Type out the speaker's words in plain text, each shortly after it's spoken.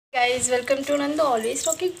Guys, welcome to Nanda Always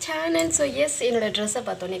Rocking channel. So yes, என்னோட Dress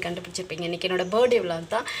பார்த்தோனே கண்டுபிடிச்சிருப்பீங்க. இன்னைக்கு என்னோட பர்த்டே vlog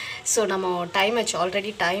தான். So நம்ம டைம் ஆச்சு,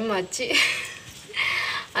 already டைம்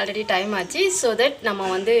ஆச்சு. So that நம்ம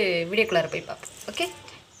வந்து வீடியோக்குள்ள போய் பார்ப்போம். Okay?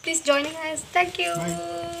 Please join us. Thank you.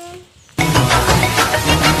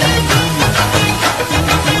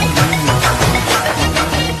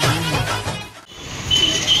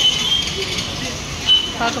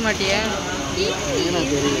 பார்க்க மாட்டியா?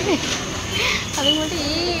 அது மட்டும்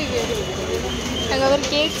நாங்கள் ஒரு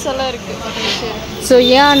கேக்ஸ் எல்லாம் இருக்குது. ஸோ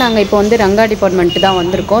நாங்கள் இப்போ வந்து ரங்கா டிபார்ட்மெண்ட்டு தான்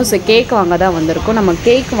வந்திருக்கோம். ஸோ கேக் வாங்க தான் வந்திருக்கோம். நம்ம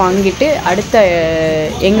கேக் வாங்கிட்டு அடுத்த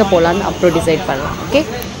எங்கே போகலான்னு அப்புறம் டிசைட் பண்ணலாம். ஓகே.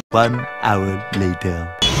 1 hour later.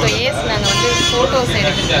 ஸோ நாங்கள் வந்து ஃபோட்டோஸ்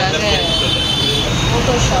எடுக்கிறதுக்காக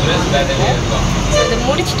ஃபோட்டோ ஷாப் வந்திருக்கோம். ஸோ இதை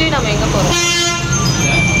முடிச்சுட்டு நம்ம எங்கே போகிறோம்?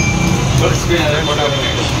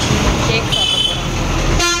 கேக் சாப்பிட போகிறோம்.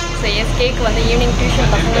 ஸோ கேக் வந்து ஈவினிங் டியூஷன்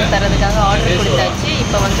பசங்களுக்கு தரதுக்காக ஆர்டர் கொடுத்தாச்சு.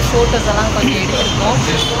 இப்போ வந்து ஃபோட்டோஸ் எல்லாம் கொஞ்சம் எடுத்துருக்கோம்.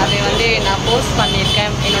 அதை வந்து நான் போஸ்ட்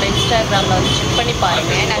பண்ணியிருக்கேன். என்னோடய இன்ஸ்டாகிராமில் வந்து செக் பண்ணி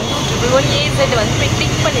பாருங்கள். நான் AZ வந்து போய்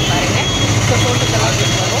கிளிக் பண்ணி பாருங்கள். ஸோ ஃபோட்டோஸ் எல்லாம்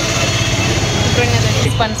கொடுக்கணும். அப்புறம் அதை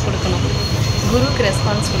ரெஸ்பான்ஸ் கொடுக்கணும், குருக்கு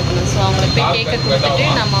ரெஸ்பான்ஸ் கொடுக்கணும். ஸோ அவங்களுக்கு போய் கேக்கை கொடுத்துட்டு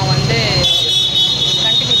நம்ம வந்து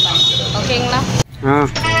கண்டினியூ பண்ணலாம். ஓகேங்களா?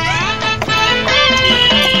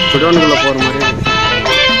 குடோனுக்குள்ளே போகிற மாதிரி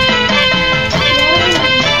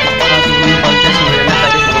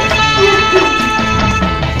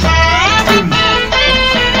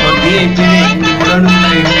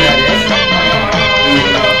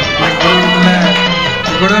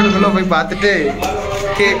குடோனுக்குள்ள போய் பார்த்துட்டு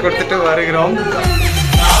கேக் கொடுத்துட்டு வருகிறோம்.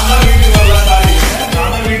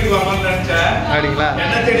 அப்படிங்களா?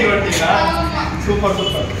 Super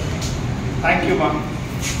super. தேங்க்யூமா.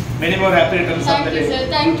 Many more happy returns of the day.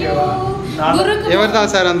 Thank you. எவர்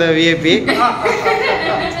தான் சார் அந்த விஐபி?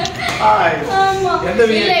 எந்த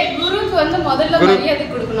இல்ல, குருக்கு வந்து முதல்ல மரியாதை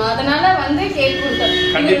கொடுக்கணும். அதனால வந்து கேக் கொடுத்தோம்.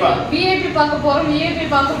 கண்டிப்பா விஐபி பார்க்க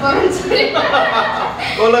போறோம்னு சொல்லி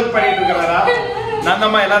கோலக் பண்ணிட்டு இருக்கறா.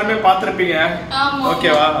 நந்தம்மா எல்லாரும் பாத்திருப்பீங்க.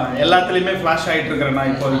 ஓகேவா? எல்லாத்துலயுமே ஃபிளாஷ் ஆயிட்டு இருக்கறேன்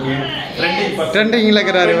நான் இப்போதைக்கு. ட்ரெண்டிங்ல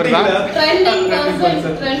இருக்கறாரு இவர் தான்.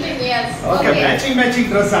 Trending S. Okay, matching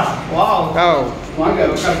Dress-ஆ? Wow. வாங்க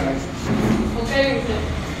உட்காருங்க. உட்காருங்க.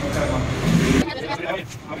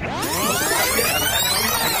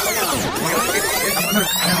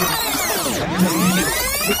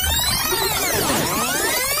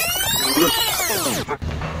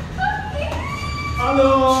 ஹலோ.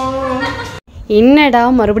 என்னடா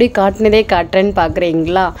மறுபடியும் காட்டுனதே காட்டுறேன்னு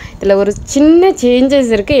பார்க்குறீங்களா? இதில் ஒரு சின்ன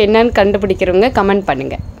சேஞ்சஸ் இருக்குது. என்னன்னு கண்டுபிடிக்கிறவங்க கமெண்ட்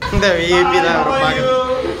பண்ணுங்கள். இந்த விஐபி தான் அவர் பார்க்குறது.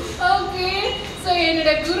 ஓகே. ஸோ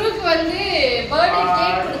என்னோட குருக்கு வந்து பர்த்டே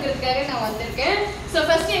கேக் கொடுக்கறதுக்காக நான் வந்திருக்கேன். ஸோ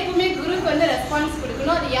ஃபர்ஸ்ட் எப்பவுமே குருக்கு வந்து ரெஸ்பான்ஸ்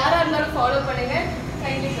கொடுக்கணும். அது யாராக இருந்தாலும் ஃபாலோ பண்ணுங்க.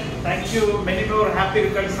 Thank you sir. Thank you. Many more happy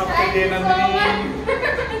returns of the day, Nandini.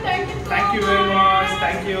 Thank you very much.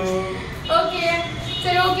 Thank you. Okay.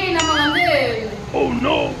 சரி, ஓகே. நம்ம வந்து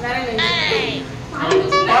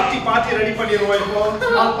பார்ட்டி ரெடி பண்ணிடுவோம். இப்போ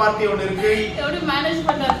ஸ்மால் பார்ட்டி ஒன்று இருக்கு. எப்படி மேனேஜ்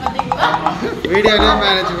பண்றாரு பாத்தீங்களா? வீடியோவே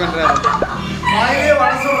மேனேஜ் பண்றாரு. மாயே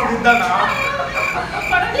வடசோம் இதுதானா?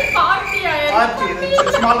 பார்ட்டி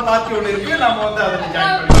ஸ்மால் பார்ட்டி ஒன்று இருக்கு. நாம வந்து அதை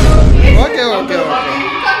ஜாயின் பண்ணிடுவோம். Okay okay okay.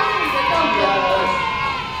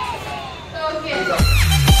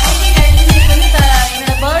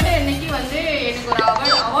 பர்த்டே அன்னைக்கு வந்து எனக்கு ஒரு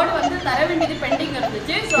அவார்டு வந்து தர வேண்டியது பெண்டிங்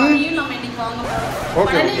இருந்துச்சு. ஸோ அதையும் நம்ம இன்னைக்கு வாங்க போகிறோம்.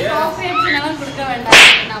 உடனே காஃபி அப்படின்னாலும் கொடுக்க வேண்டாம்,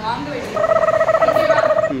 நான் வாங்க வேண்டியது. ஓகேவா?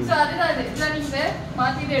 ஸோ அதுதான் அது. இதுதான் நீங்கள்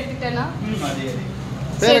மாற்றிட்டு எடுத்துக்கிட்டேன்னா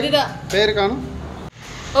இதுதான் பேர் காணும்.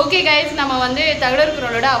 ஓகே கைஸ், நம்ம வந்து தகடூர்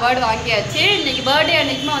குரலோட அவார்டு வாங்கியாச்சு. இன்னைக்கு பர்த்டே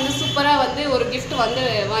அன்னைக்குமா வந்து சூப்பராக வந்து ஒரு கிஃப்ட் வந்து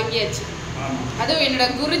வாங்கியாச்சு. அதுவும் என்னோட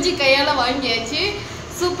குருஜி கையால் வாங்கியாச்சு.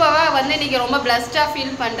 சூப்பராக வந்து இன்னைக்கு ரொம்ப பிளஸ்டாக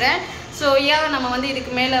ஃபீல் பண்ணுறேன். ஸோ நம்ம வந்து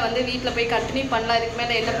இதுக்கு மேலே வந்து வீட்டில் போய் கண்டினியூ பண்ணலாம். இதுக்கு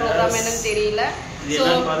மேலே என்ன ப்ரோக்ராம் என்னன்னு தெரியல. ஸோ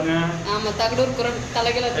ஆமாம், தகடூர் குரல்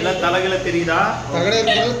தலைகளை தெரியுதா?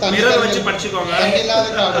 மிரர் வச்சு படிச்சுக்கோங்க.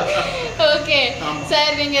 ஓகே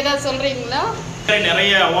சார், நீங்கள் ஏதாவது சொல்கிறீங்களா?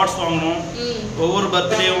 நிறைய அவார்ட்ஸ் வாங்கணும் ஒவ்வொரு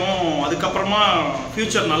பர்த்டேவும். அதுக்கப்புறமா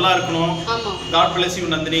ஃபியூச்சர் நல்லா இருக்கணும். ஆமாம். God bless you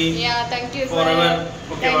Nandini. Thank you forever.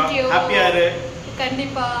 ஓகேவா? ஹாப்பியா இரு.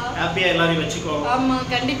 கண்டிப்பா ஹாப்பியா எல்லாரையும் வச்சுக்கோ. ஆமா,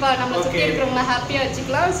 கண்டிப்பா நம்ம சுத்தி இருக்கிறவங்கள ஹாப்பியா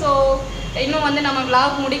வச்சுக்கலாம். சோ இன்னும் வந்து நம்ம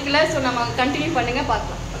vlog முடிக்கல. சோ நம்ம கண்டினியூ பண்ணுங்க,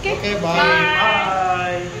 பார்க்கலாம். Okay, by.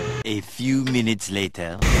 A few minutes later.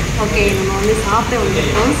 Okay, நம்ம வந்து சாப்பிட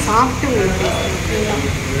வந்திருக்கோம். சாப்பிட்டு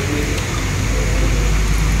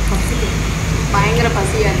பயங்கர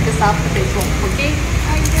பசியா இருக்கு. சாப்பிட்டு பேசுவோம். ஓகே.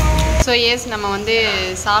 ஸோ நம்ம வந்து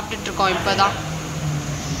சாப்பிட்டுட்டு இருக்கோம். இப்போதான்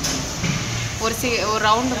ஒரு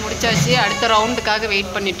ரவுண்டு முடிச்சாச்சு. அடுத்த ரவுண்டுக்காக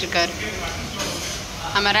வெயிட் பண்ணிட்டுருக்காரு.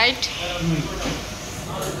 Am I right?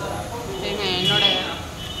 என்னோட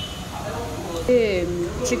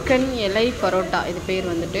சிக்கன் இலை பரோட்டா இது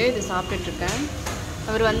பேர் வந்துட்டு. இது சாப்பிட்டுட்ருக்கேன்.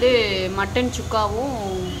 அவர் வந்து மட்டன் சுக்காவும்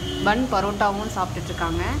பன் பரோட்டாவும்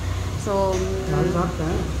சாப்பிட்டுட்ருக்காங்க. ஸோ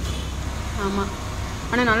ஆமாம்,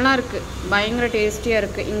 ஆனால் நல்லாயிருக்கு, பயங்கர டேஸ்டியாக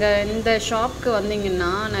இருக்குது. இங்கே இந்த ஷாப்க்கு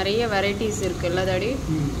வந்தீங்கன்னா நிறைய வெரைட்டிஸ் இருக்குது. இல்லை தாடி,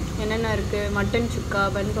 என்னென்ன இருக்குது? மட்டன் சுக்கா,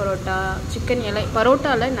 பன் பரோட்டா, சிக்கன் இலை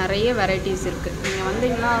பரோட்டாவில் நிறைய வெரைட்டிஸ் இருக்குது. நீங்கள்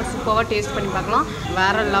வந்தீங்கன்னா சூப்பராக டேஸ்ட் பண்ணி பார்க்கலாம்.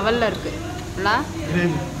 வேறு லெவலில் இருக்குது. இல்லை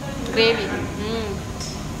கிரேவி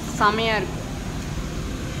செமையாக இருக்குது.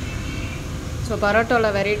 ஸோ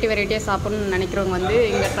பரோட்டாவில் வெரைட்டியாக சாப்பிட்ணுன்னு நினைக்கிறவங்க வந்து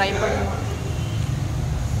இங்கே ட்ரை பண்ணுவோம்.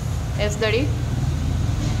 எஸ் தாடி,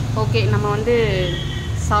 ஓகே. நம்ம வந்து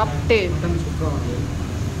சாப்பிட்டு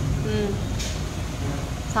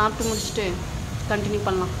சாப்பிட்டு முடிச்சுட்டு கண்டினியூ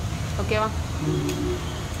பண்ணலாம். ஓகேவா?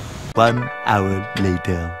 1 hour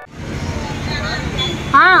later.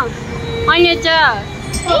 வாங்கியாச்சா?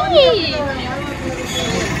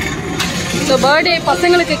 ஸோ பர்த்டே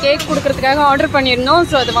பசங்களுக்கு கேக் கொடுக்கறதுக்காக ஆர்டர் பண்ணியிருந்தோம்.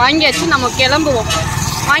 ஸோ அது வாங்கியாச்சு. நம்ம கிளம்புவோம்.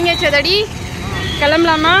 வாங்கியாச்சு தடி,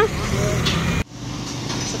 கிளம்பலாமா?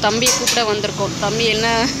 ஸோ தம்பியை கூப்பிட வந்திருக்கோம். தம்பி என்ன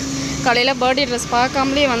காலையில் பர்த்டே ட்ரெஸ்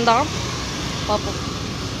பார்க்காமலே வந்தான். பார்ப்போம்.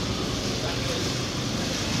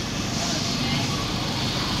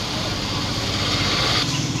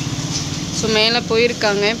 ஸோ மேலே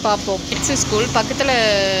போயிருக்காங்க, பார்ப்போம். கிட்ஸு ஸ்கூல் பக்கத்தில்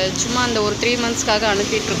சும்மா அந்த ஒரு 3 monthsக்காக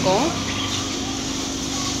அனுப்பிட்டுருக்கோம்.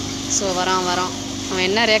 ஸோ வரான். அவன்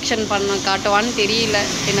என்ன ரியாக்ஷன் காட்டுவான்னு தெரியல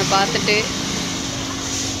என்னை பார்த்துட்டு.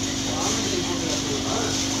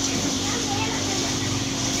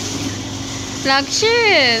 Lakshu,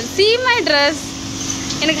 see my dress.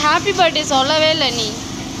 எனக்கு ஹாப்பி பர்த்டே சொல்லவே இல்லை நீ.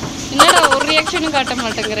 என்னடா ஒரு ரியாக்ஷனும் காட்ட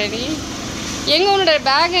மாட்டேங்கிற நீ? எங்கே உன்னோட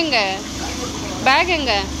பேக் எங்க?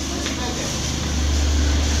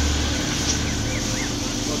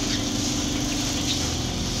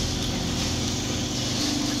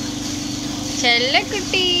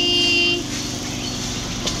 செல்லக்குட்டி,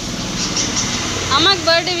 அம்மாக்கு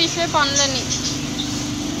பர்த்டே விஷே பண்ணல நீ.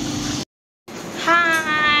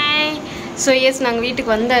 ஹாய். ஸோ எஸ், நாங்கள்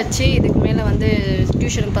வீட்டுக்கு வந்தாச்சு. இதுக்கு மேலே வந்து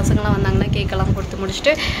டியூஷனுக்கு பசங்களாம் வந்தாங்கன்னா கேக்கெல்லாம் கொடுத்து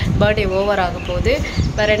முடிச்சுட்டு பர்த்டே ஓவர் ஆக போகுது.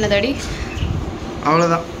 வேறு என்ன தாடி?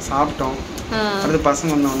 அவ்வளோதான், சாப்பிட்டோம். அடுத்து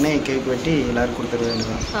பசங்க வந்தோடனே கேக் வெட்டி எல்லாரும் கொடுத்துட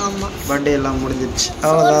வேண்டியதான். ஆமாம், பர்த்டே எல்லாம் முடிஞ்சிடுச்சு.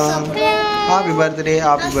 அவ்வளோதான். ஹாப்பி பர்த்டே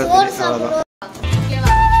அவ்வளோதான்.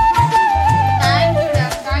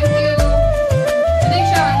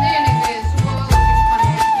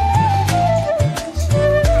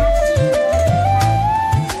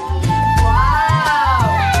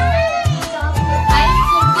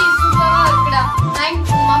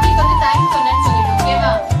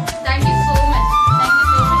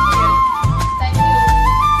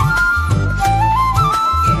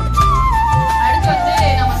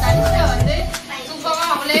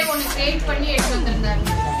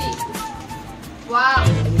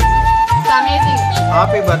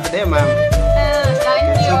 Happy birthday, ma'am. Thank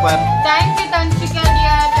you. Super. Thank you, Tanshika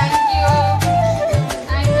dear. Thank you.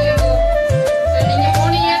 So நீங்க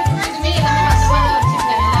 4 years இதுமே எல்லாமே மத்தவங்க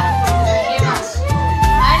வச்சிருக்கேன். எல்லாரும் கொடுத்துருக்கேன்.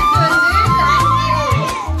 அடுத்து வந்து thank you.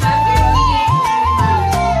 Happy birthday.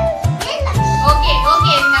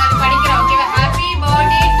 Okay, நான் படிக்கிறேன். ஓகேவா? Happy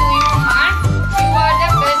birthday to you, man. You are the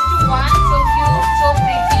best one. So cute, so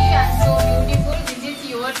pretty and so beautiful. This is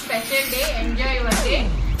your special day. Enjoy your day.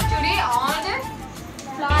 Today all the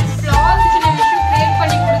flowers which we should create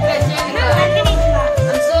பண்ணி கொடுக்கறேன்.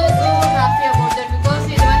 I'm so happy about that because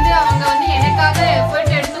இது வந்து அவங்க வந்து எனக்காக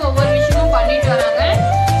effort எடுத்து ஒவ்வொரு விஷயமும் பண்ணிட்டு வராங்க.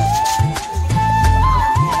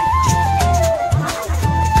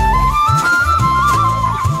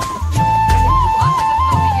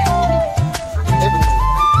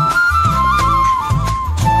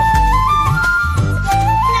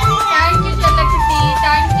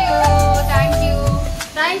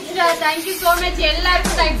 Thank you so much.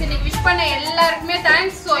 எல்லாருக்கும் தேங்க்ஸ். இன்னைக்கு விஷ் பண்ண எல்லாருக்குமே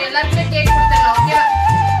தேங்க்ஸ். சோ எல்லாருக்குமே கேக் கொடுத்துடலாம். ஓகேவா?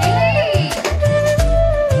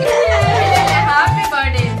 ஹாப்பி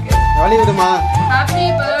பர்த்டே இருக்கு. வாலி விடுமா. Happy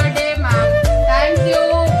birthday ma'am. Thank you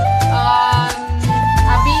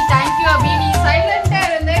Abhi. Thank you அபி. நீ சைலண்டா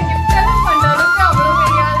இருந்த கிஃப்ட் எல்லாம் பண்ற அளவுக்கு அவ்வளவு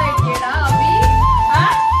பெரிய ஆளா இருக்கேடா அபி.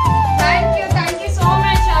 Thank you so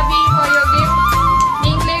much Abhi for your gift.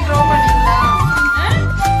 நீங்களே ட்ரா பண்ணீங்களா?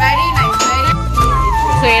 Very nice, very.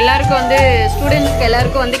 ஸோ எல்லாருக்கும் வந்து ஸ்டூடெண்ட்ஸ்க்கு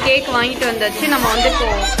எல்லாருக்கும் வந்து கேக் வாங்கிட்டு வந்தாச்சு. நம்ம வந்து இப்போ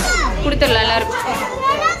கொடுத்துடலாம் எல்லாருக்கும்.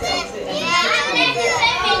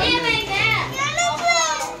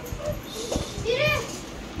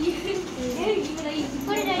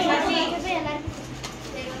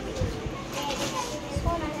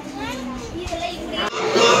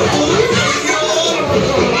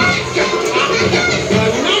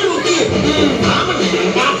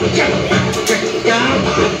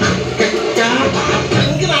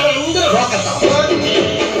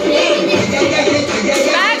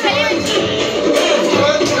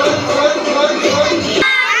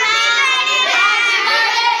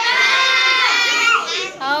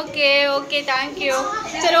 Okay okay thank you.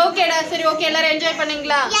 சரி ஓகேடா, சரி ஓகே, எல்லாரும் என்ஜாய்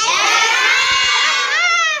பண்ணீங்களா?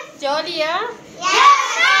 ஜாலியா?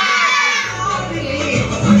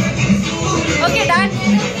 Okay dance.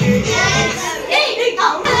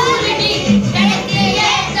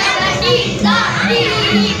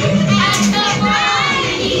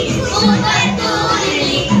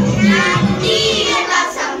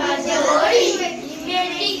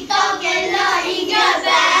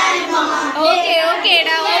 ஓகே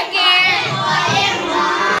ஓகேடா ஓகே.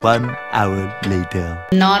 1 hour later.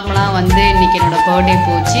 நார்மலாக வந்து இன்னைக்கு என்னோட பர்த்டே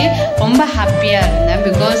போச்சு. ரொம்ப ஹாப்பியாக இருந்தேன்.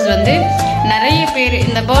 பிகாஸ் வந்து நிறைய பேர்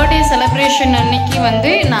இந்த பர்த்டே செலிப்ரேஷன் அன்னைக்கு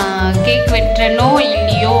வந்து நான் கேக் வெட்டுறனோ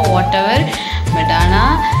இல்லையோ வாட் எவர், பட்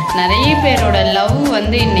ஆனால் நிறைய பேரோட லவ்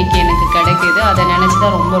வந்து இன்னைக்கு எனக்கு கிடைக்குது. அதை நினச்சி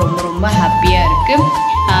தான் ரொம்ப ரொம்ப ரொம்ப ஹாப்பியாக இருக்குது.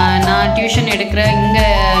 நான் டியூஷன் எடுக்கிற இங்கே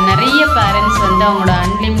நிறைய பேரண்ட்ஸ் வந்து அவங்களோட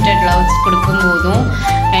அன்லிமிட்டெட் லவ்ஸ் கொடுக்கும்போதும்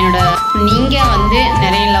நீங்கள் வந்து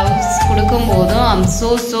நிறைய loves கொடுக்கும்போதும் I'm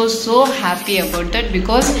so happy about that.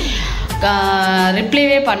 Because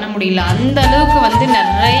ரிப்ளைவே பண்ண முடியல, அந்த அளவுக்கு வந்து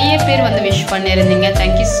நிறைய பேர் வந்து விஷ் பண்ணியிருந்தீங்க.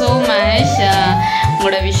 தேங்க்யூ ஸோ மச்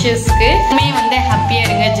உங்களோட விஷஸ்க்கு. வந்து ஹாப்பியாக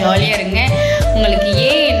இருங்க, ஜாலியாக இருங்க. உங்களுக்கு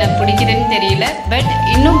ஏன் என்ன பிடிக்குதுன்னு தெரியல, பட்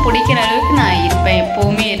இன்னும் பிடிக்கிற அளவுக்கு நான் இருப்பேன்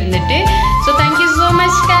எப்போவுமே இருந்துட்டு. So thank you so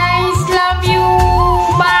much guys, love you,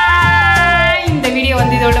 பாய். இந்த வீடியோ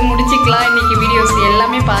வந்து இதோட முடிச்சுக்கலாம். இன்றைக்கி வீடியோஸ்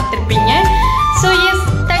எல்லாமே பார்த்துருப்பீங்க. So S